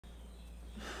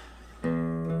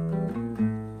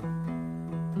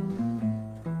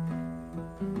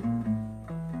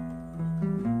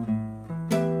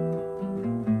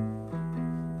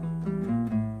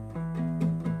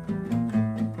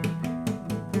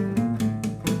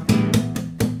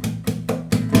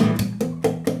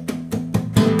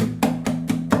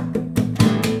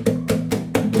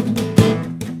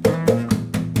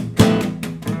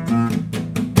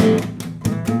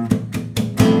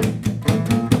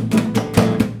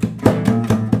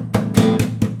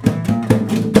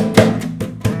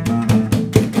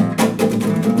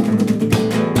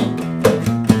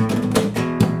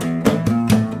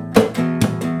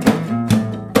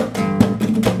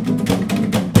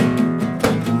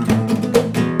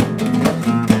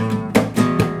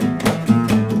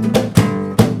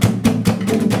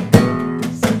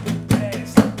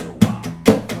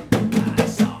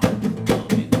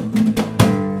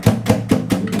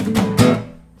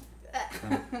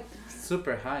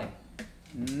super high.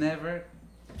 Never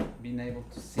been able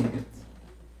to sing it.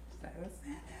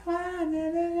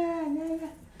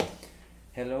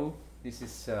 Hello, this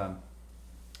is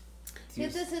Yeah,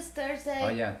 this is Thursday.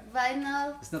 Oh yeah.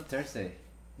 Vinyl. It's not Thursday,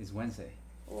 it's Wednesday.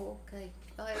 Okay.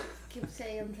 I keep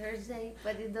saying Thursday,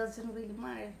 but it doesn't really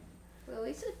matter. Well,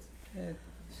 is it? Yeah.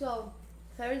 So,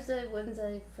 Thursday,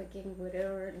 Wednesday, fucking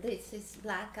whatever. This is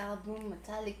Black Album,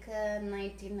 Metallica,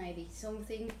 1990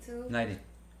 something too.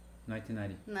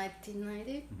 1990.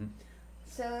 1990. Mm-hmm.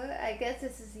 So, I guess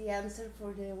this is the answer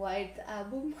for the White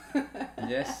Album.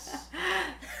 Yes.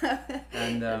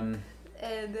 And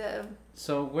And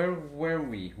so where were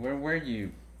we? Where were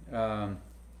you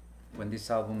when this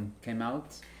album came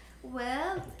out?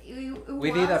 well,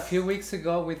 We did a few weeks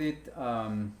ago. We did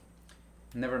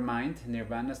Nevermind,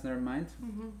 Nirvana's Nevermind,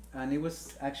 and it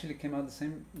was actually came out the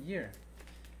same year.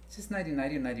 This is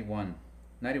 1990 or 91.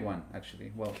 91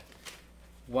 actually. Well,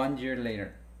 1 year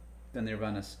later than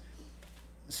Nirvana's.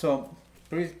 So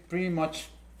pretty much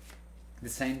the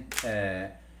same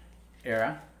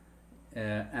era,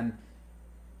 and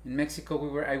in Mexico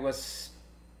I was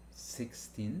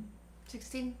 16.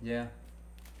 16. Yeah.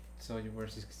 So you were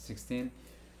 16.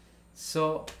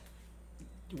 So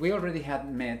we already had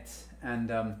met,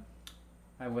 and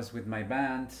I was with my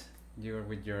band. You were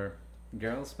with your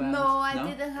girls' band. No, I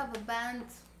didn't have a band.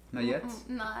 Not yet.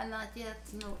 No, not yet.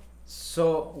 No.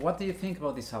 So what do you think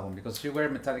about this album? Because you were a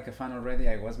Metallica fan already.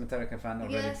 I was Metallica fan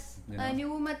already. Yes, you know. I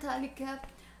knew Metallica.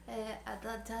 At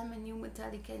that time, I knew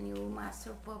Metallica. I knew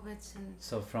Master of Puppets and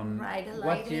So from Ride a what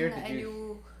Lightning. year did I you?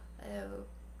 knew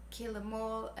Kill 'Em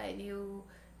All. I knew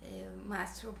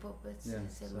Master of Puppets. Yeah.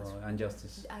 It was So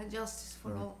Injustice. Justice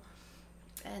for All,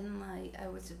 and I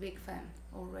was a big fan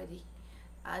already,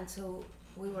 and so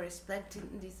we were expecting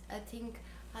this. I think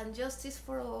Justice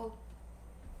for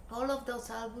all of those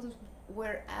albums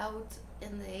were out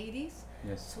in the 80s.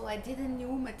 Yes. So I didn't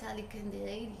knew Metallica in the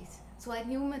 80s. So I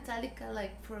knew Metallica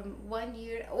like from 1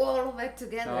 year, all of it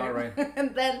together. All right.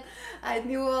 And then I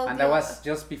knew all And the... that was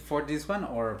just before this one,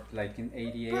 or like in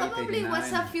 88, Probably 89?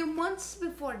 was a few months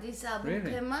before this album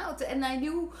Really? came out. And I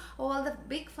knew all the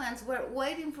big fans were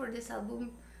waiting for this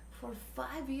album for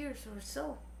 5 years or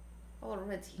so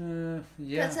already.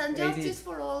 Yeah. Because Justice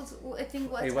for All, I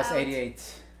think was It was out 88.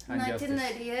 Injustice.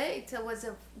 1998. It was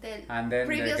the And then the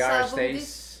previous Garage album,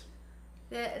 Days.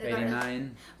 the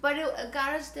 89. But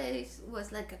Garage Days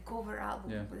was like a cover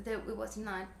album. Yeah. It was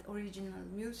not original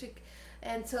music.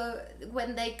 And so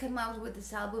when they came out with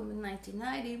this album in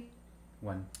 1990,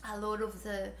 One. a lot of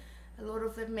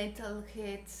the metal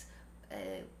heads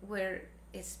were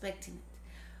expecting it.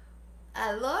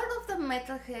 A lot of the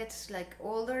metal heads, like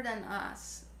older than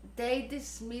us, they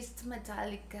dismissed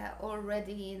Metallica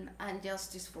already in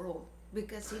Injustice for All,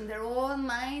 because in their own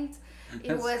mind it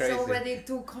That's was crazy. already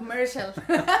too commercial,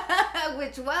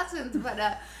 which wasn't. But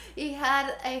it had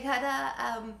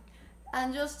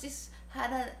Injustice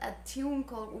had a tune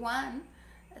called One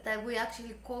that we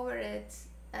actually covered it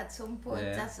at some point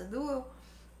as a duo,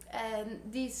 and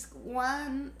this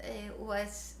One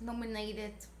was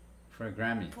nominated For a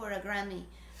Grammy. for a Grammy.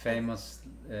 Famous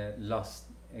lost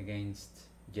against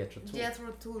Jethro Tull.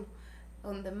 Jethro Tull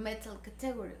on the metal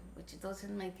category, which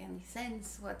doesn't make any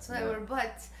sense whatsoever. No.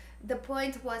 But the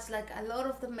point was, like, a lot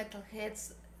of the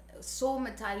metalheads saw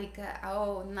Metallica.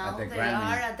 Oh, now At the they Grammy.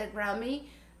 are at the Grammy.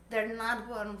 They're not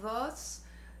one of us.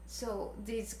 So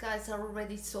these guys are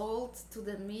already sold to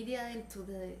the media and to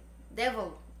the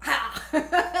devil.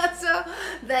 So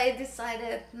they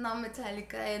decided no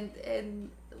Metallica,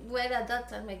 and well, at that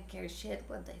time I cared shit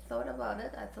what they thought about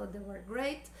it. I thought they were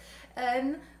great,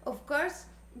 and of course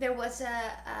there was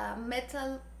a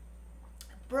metal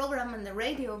program on the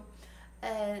radio,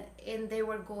 and they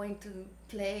were going to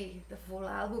play the full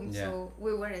album. Yeah. So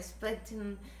we were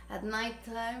expecting at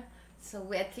nighttime. So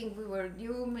I think we were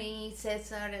you, me,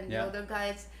 Cesar, and the other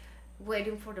guys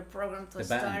waiting for the program to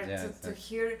start to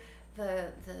hear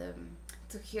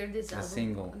to hear this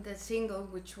album, the single,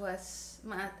 which was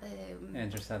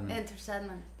Enter Sandman. Enter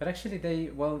Sandman. But actually,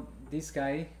 this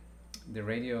guy, the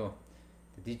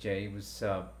DJ, was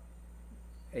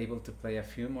able to play a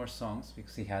few more songs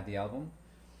because he had the album,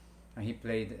 and he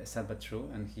played Sad But True,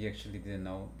 and he actually didn't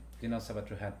know. You know, Sad But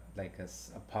True had like a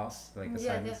pause, like a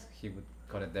silence. He would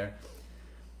cut it there,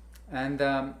 and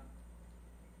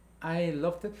I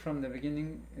loved it from the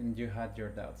beginning, and you had your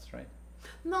doubts, right?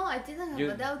 No, I didn't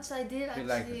have doubts. I did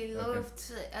actually loved.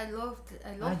 Okay.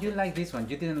 I loved. You like this one.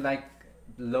 You didn't like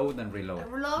Load and Reload.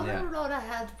 Reload and Reload. I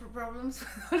had problems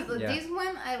with this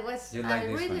one. I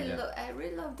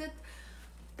really loved it.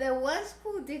 The ones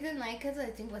who didn't like it,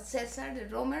 I think, was Cesar, the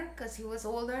drummer, because he was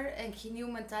older and he knew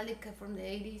Metallica from the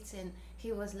 80s, and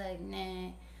he was like, nah,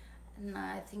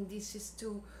 I think this is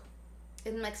too.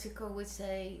 In Mexico, we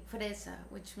say fresa,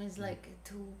 which means like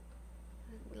too,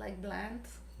 like bland,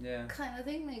 Yeah. kind of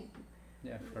thing. Like,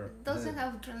 Yeah. For doesn't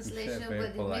have translation, very but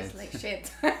it polite. means like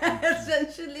shit.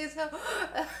 Essentially, so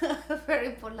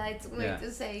very polite way Yeah.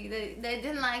 to say. They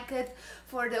didn't like it.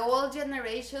 For the old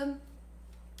generation,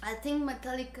 I think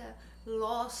Metallica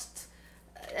lost.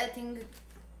 I think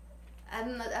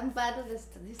I'm bad at the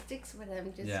statistics, but I'm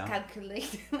just Yeah.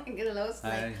 calculating. Like it lost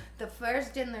like the first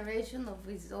generation of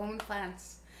his own fans,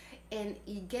 and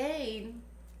he gained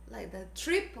like the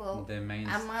triple the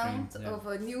mainstream amount yeah. of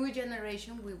a new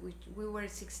generation. We were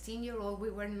 16-year-old.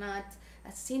 We were not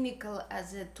as cynical as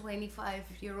the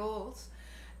 25-year-olds,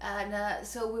 and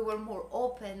so we were more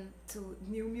open to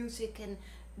new music. And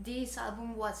this album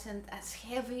wasn't as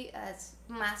heavy as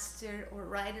Master or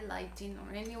Ride the Lightning or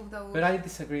any of those. But I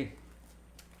disagree.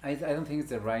 I don't think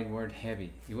it's the right word, heavy.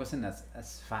 It wasn't as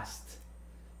fast,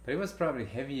 but it was probably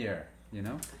heavier, you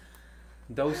know.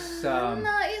 Those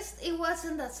no, it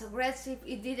wasn't as aggressive.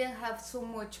 It didn't have so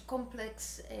much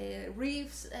complex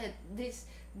riffs. This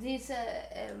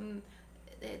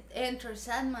Enter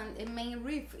Sandman, the main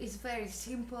riff is very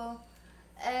simple,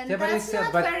 and yeah, that's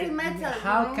not but very metal.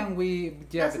 How you know? can we?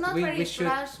 Yeah, that's but not we very should.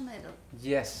 thrash metal.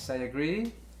 Yes, I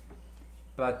agree.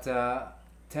 But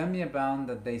tell me about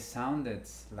that they sounded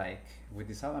like with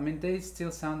this album. I mean, they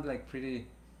still sound like pretty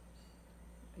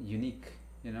unique,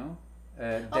 you know.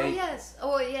 Oh yes,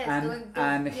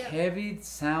 and yeah. heavy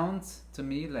sounds to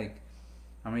me like,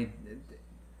 I mean,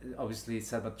 obviously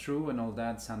Sabbath True and all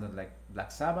that sounded like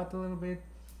Black Sabbath a little bit.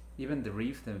 Even the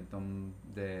riff, the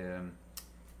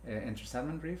Enter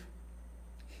Sandman riff,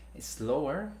 it's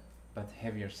slower but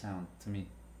heavier sound to me.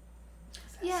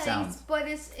 Yeah,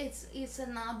 it's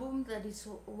an album that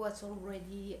was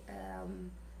already.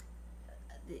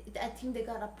 I think they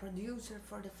got a producer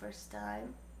for the first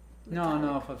time.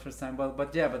 No, for the first time.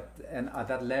 But and at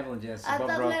that level, yes. At Bob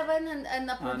that Rock, level, and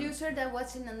a producer that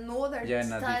was in another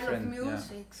style of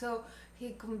music. Yeah. So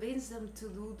he convinced them to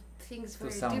do things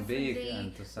very sound differently, big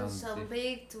and to sound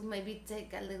big, to maybe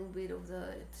take a little bit of the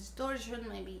distortion,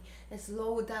 maybe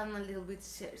slow down a little bit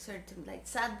certain, like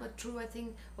Sad But True, I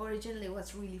think originally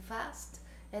was really fast,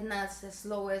 and that's the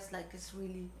slowest, like it's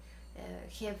really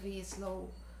heavy, slow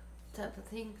type of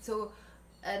thing. So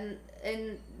and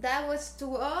that was,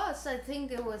 to us, I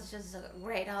think it was just a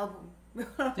great album.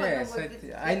 Yes,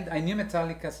 I knew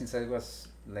Metallica since I was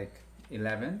like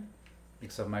 11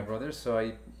 because of my brother, so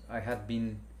I had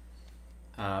been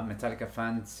a Metallica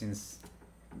fan since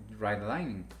Ride the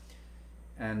Lightning,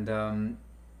 and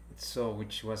so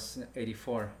which was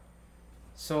 84,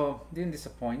 so didn't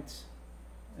disappoint,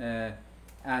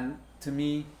 and to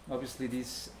me obviously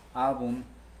this album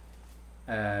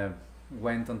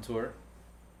went on tour,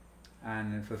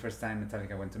 and for the first time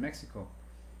Metallica went to Mexico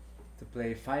to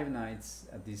play 5 nights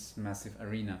at this massive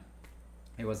arena.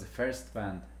 It was the first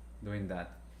band doing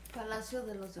that. Palacio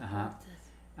de los Deportes.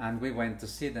 And we went to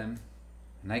see them,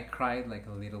 and I cried like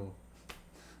a little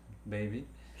baby.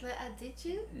 Did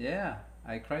you? Yeah,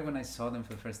 I cried when I saw them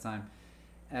for the first time,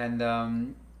 and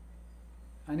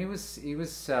it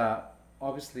was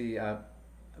obviously a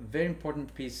very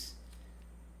important piece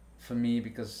for me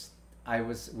because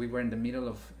we were in the middle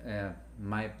of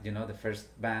the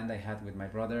first band I had with my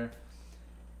brother.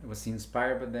 I was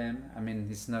inspired by them. I mean,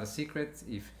 it's not a secret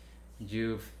if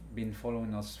you've been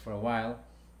following us for a while.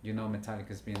 You know, Metallica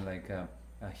has been like a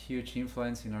huge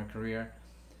influence in our career.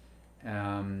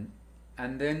 And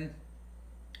then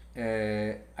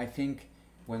I think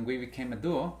when we became a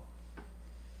duo,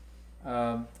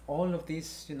 all of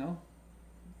this,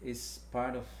 is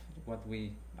part of what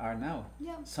we are now.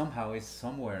 Yeah. Somehow it's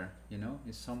somewhere,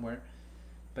 it's somewhere.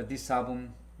 But this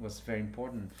album was very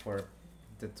important for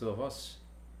the two of us,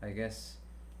 I guess,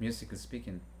 musically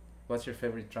speaking. What's your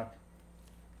favorite track?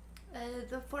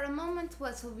 For a moment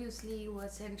was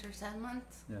Enter Sandman,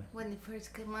 yeah, when it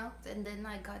first came out, and then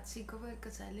I got sick of it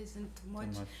because I listened too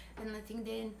much, and I think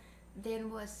then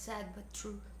was Sad But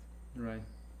True. Right.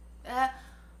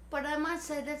 But I must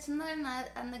say that's not an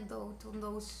anecdote on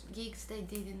those gigs they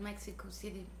did in Mexico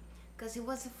City, because it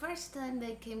was the first time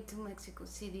they came to Mexico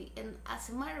City, and as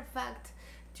a matter of fact,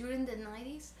 during the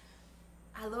 90s,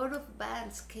 a lot of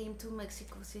bands came to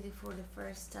Mexico City for the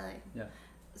first time. Yeah.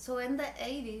 So in the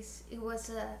 80s, it was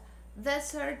a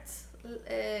desert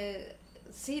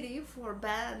city for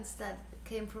bands that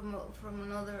came from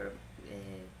another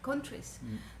countries.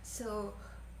 Mm. So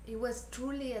it was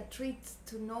truly a treat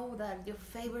to know that your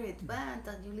favorite band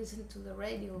that you listen to the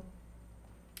radio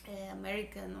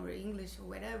American or English or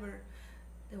whatever.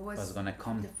 It Was gonna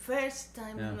come. the first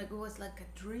time, Yeah. and like, it was like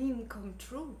a dream come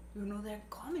true. You know, they're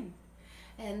coming,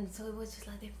 and so it was just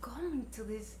like they're coming to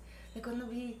this.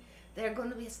 They're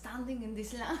gonna be standing in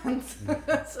this land,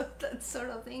 so that sort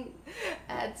of thing,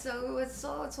 and so we were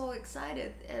so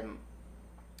excited,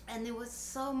 and it was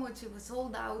so much. It was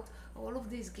sold out. All of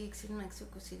these gigs in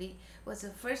Mexico City was the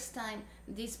first time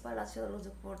this Palacio de los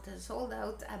Deportes sold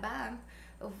out a band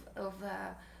of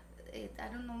I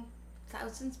don't know,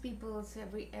 thousands people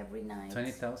every night.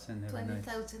 20,000 every night.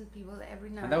 20,000 people every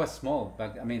night. And that was small,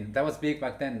 but I mean that was big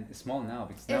back then. Small now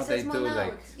because now It's they small do now.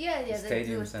 like they do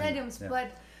stadiums and- stadiums, yeah.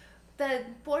 but the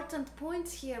important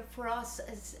points here for us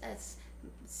as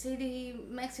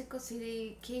Mexico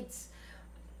City kids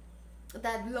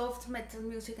that loved metal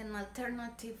music and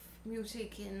alternative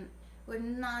music, and were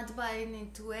not buying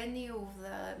into any of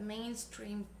the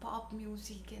mainstream pop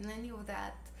music and any of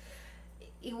that.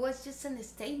 It was just a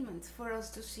statement for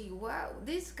us to see, wow,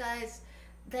 these guys,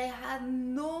 they had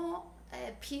no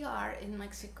PR in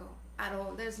Mexico at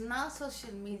all. There's no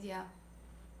social media.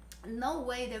 No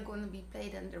way they're going to be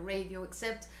played on the radio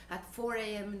except at 4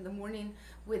 a.m. in the morning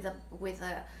with a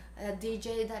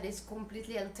DJ that is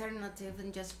completely alternative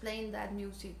and just playing that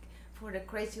music for the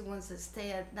crazy ones that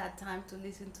stay at that time to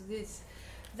listen to this.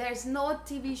 There's no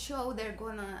TV show they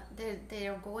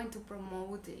are going to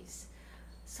promote this.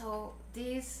 So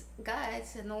these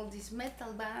guys and all these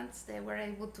metal bands, they were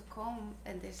able to come,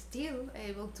 and they're still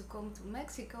able to come to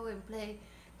Mexico and play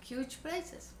huge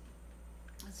places.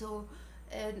 So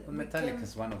Well, Metallica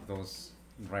is one of those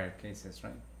rare cases,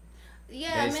 right?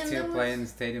 yeah, They I mean, still play in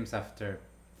stadiums after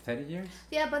 30 years?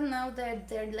 yeah, but now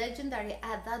they're legendary.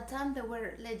 At that time, they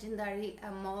were legendary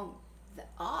among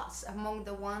among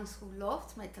the ones who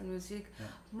loved metal music, Yeah.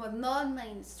 but not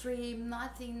mainstream.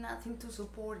 Nothing to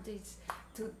support this.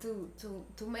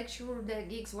 To make sure the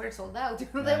gigs were sold out. You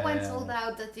know, they went sold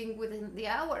out, I think, within the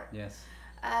hour. Yes.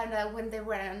 And when they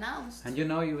were announced. And you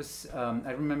know, it was,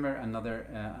 I remember another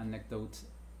anecdote.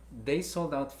 They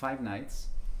sold out 5 nights,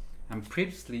 and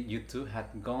previously U2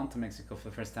 had gone to Mexico for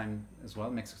the first time as well,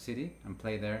 Mexico City, and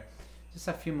played there just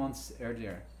a few months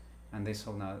earlier, and they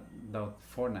sold out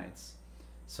 4 nights.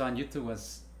 So, and U2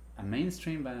 was a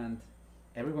mainstream band,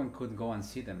 everyone could go and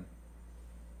see them,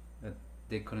 but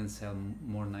they couldn't sell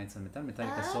more nights than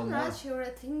Metallica sold I'm more. not sure. I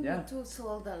think Yeah. U2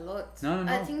 sold a lot. No.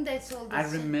 I think they sold the I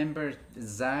same. remember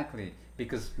exactly,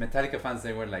 because Metallica fans,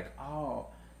 they were like, oh,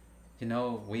 you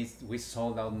know, we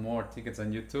sold out more tickets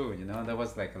than you too, you know. That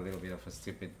was like a little bit of a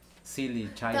stupid, silly,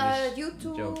 childish The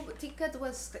U2 joke. ticket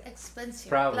was expensive.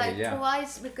 Probably, like yeah.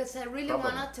 twice, because I really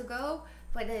Probably. wanted to go,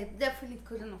 but I definitely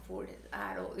couldn't afford it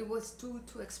at all. It was too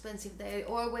expensive. They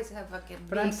always have like a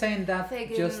But I'm big saying that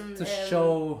friggin', just to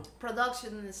show,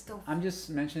 production and stuff. I'm just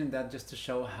mentioning that just to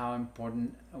show how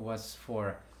important it was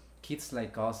for kids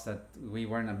like us, that we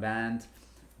weren't a band,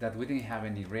 that we didn't have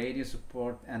any radio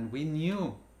support, and we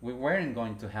knew we weren't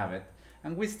going to have it,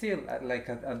 and we still like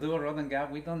a duo Rod and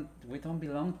Gab, we don't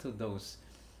belong to those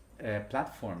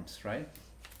platforms, right?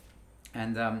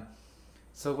 And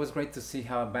so it was great to see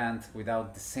how a band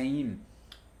without the same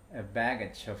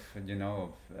baggage of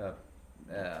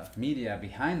media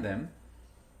behind them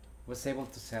was able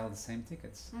to sell the same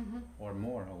tickets or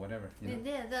more or whatever. You know?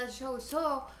 Yeah, that shows.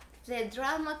 So the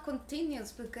drama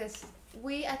continues, because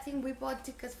I think we bought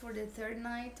tickets for the third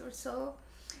night or so,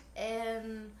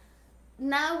 and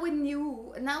now we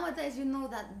knew. Nowadays, you know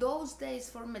that those days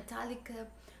for Metallica,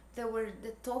 they were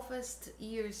the toughest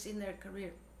years in their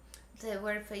career. They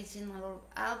were facing a lot of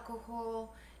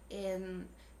alcohol, and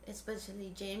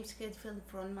especially James Hetfield,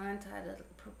 the frontman, had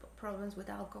problems with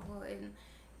alcohol, and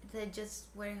they just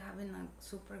were having a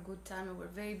super good time and were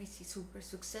very busy, super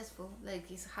successful. Like,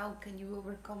 it's how can you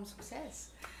overcome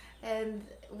success? And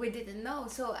we didn't know.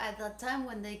 So at that time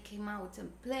when they came out and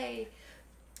played,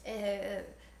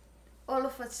 all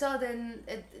of a sudden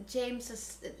James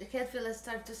Hetfield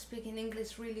started to speak in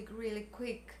English really, really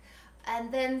quick.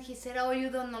 And then he said, oh, you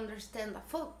don't understand the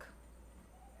folk.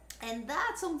 And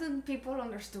that's something people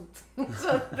understood.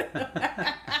 So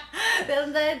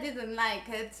then they didn't like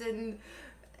it.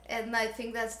 And I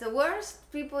think that's the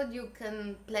worst people you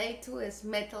can play to is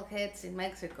metalheads in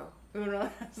Mexico. You know,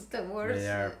 that's the worst. They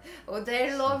are. Or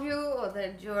they love you, or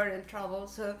you're in trouble.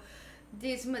 So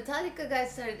these Metallica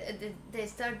guys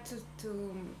start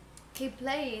to keep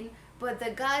playing, but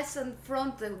the guys in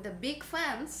front, the big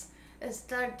fans,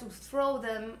 start to throw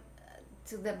them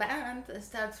to the band,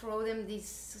 start throw them these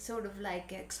sort of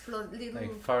like explode little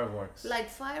like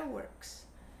fireworks.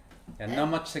 And And not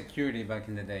much security back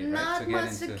in the day, right? not To get much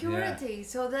into, security.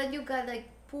 So then you got like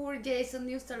poor Jason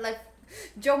Newsted, like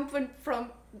jumping from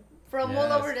Yeah,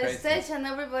 all over it's the crazy. stage, and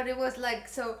everybody was like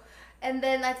so. And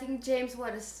then I think James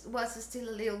was still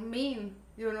a little mean,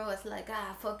 you know, it's like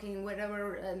fucking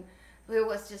whatever, and it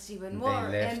was just even more.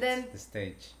 They left And then the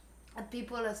stage.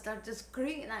 people started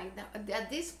screaming. Like at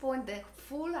this point, the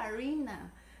full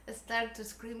arena started to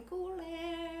scream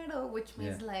 "Culero," which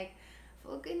means Yeah. like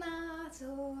fucking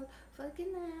asshole,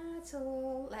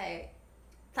 like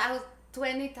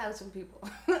 20,000 people.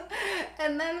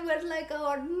 And then we're like,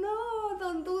 oh no,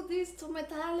 don't do this to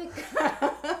Metallica.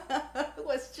 It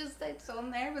was just like so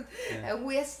nervous. Yeah. And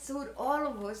we stood, all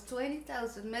of us,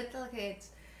 20,000 metalheads,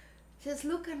 just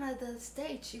looking at the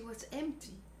stage. It was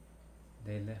empty.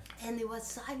 They left. And it was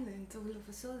silent all of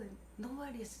a sudden.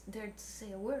 Nobody's there to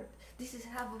say a word. This is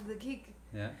half of the gig.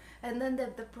 Yeah. And then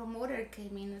the promoter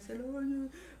came in and said, oh,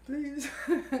 please,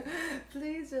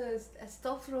 please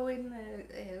stop throwing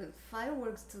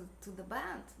fireworks to the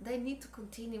band. They need to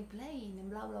continue playing and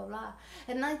blah, blah, blah.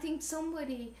 And I think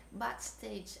somebody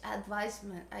backstage advised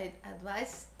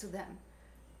to them,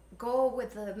 go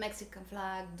with the Mexican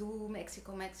flag, do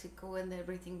Mexico, Mexico, and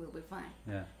everything will be fine.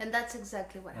 Yeah. And that's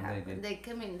exactly what And they happened. did. They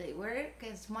came in, they were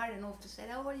smart enough to say,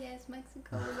 oh yes,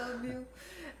 Mexico, we love you.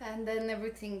 And then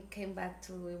everything came back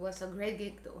to, it was a great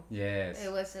gig though. Yes.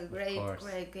 It was a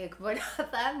great gig. But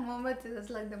at that moment, it was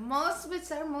like the most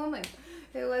bizarre moment.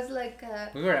 It was like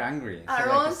We were angry. our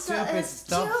like, own stupid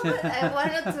stuff. stupid. I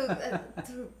wanted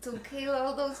to kill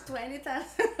all those 20,000.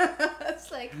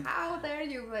 It's like, how dare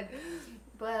you? But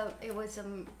well, it was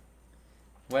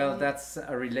Well, that's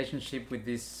a relationship with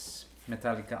this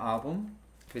Metallica album.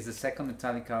 It's the second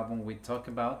Metallica album we talk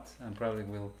about, and probably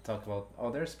we'll talk about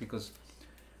others, because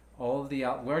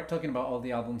we're talking about all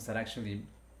the albums that actually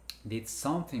did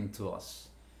something to us,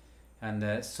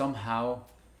 and somehow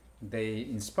they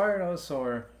inspired us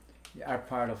or are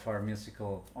part of our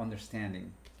musical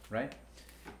understanding, right?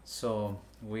 So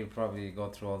we'll probably go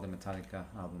through all the Metallica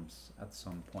albums at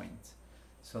some point.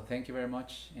 So thank you very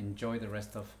much. Enjoy the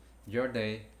rest of your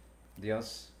day.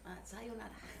 Dios. sayonara.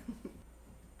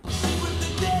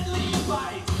 With the deadly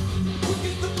bite, who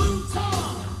gets the blue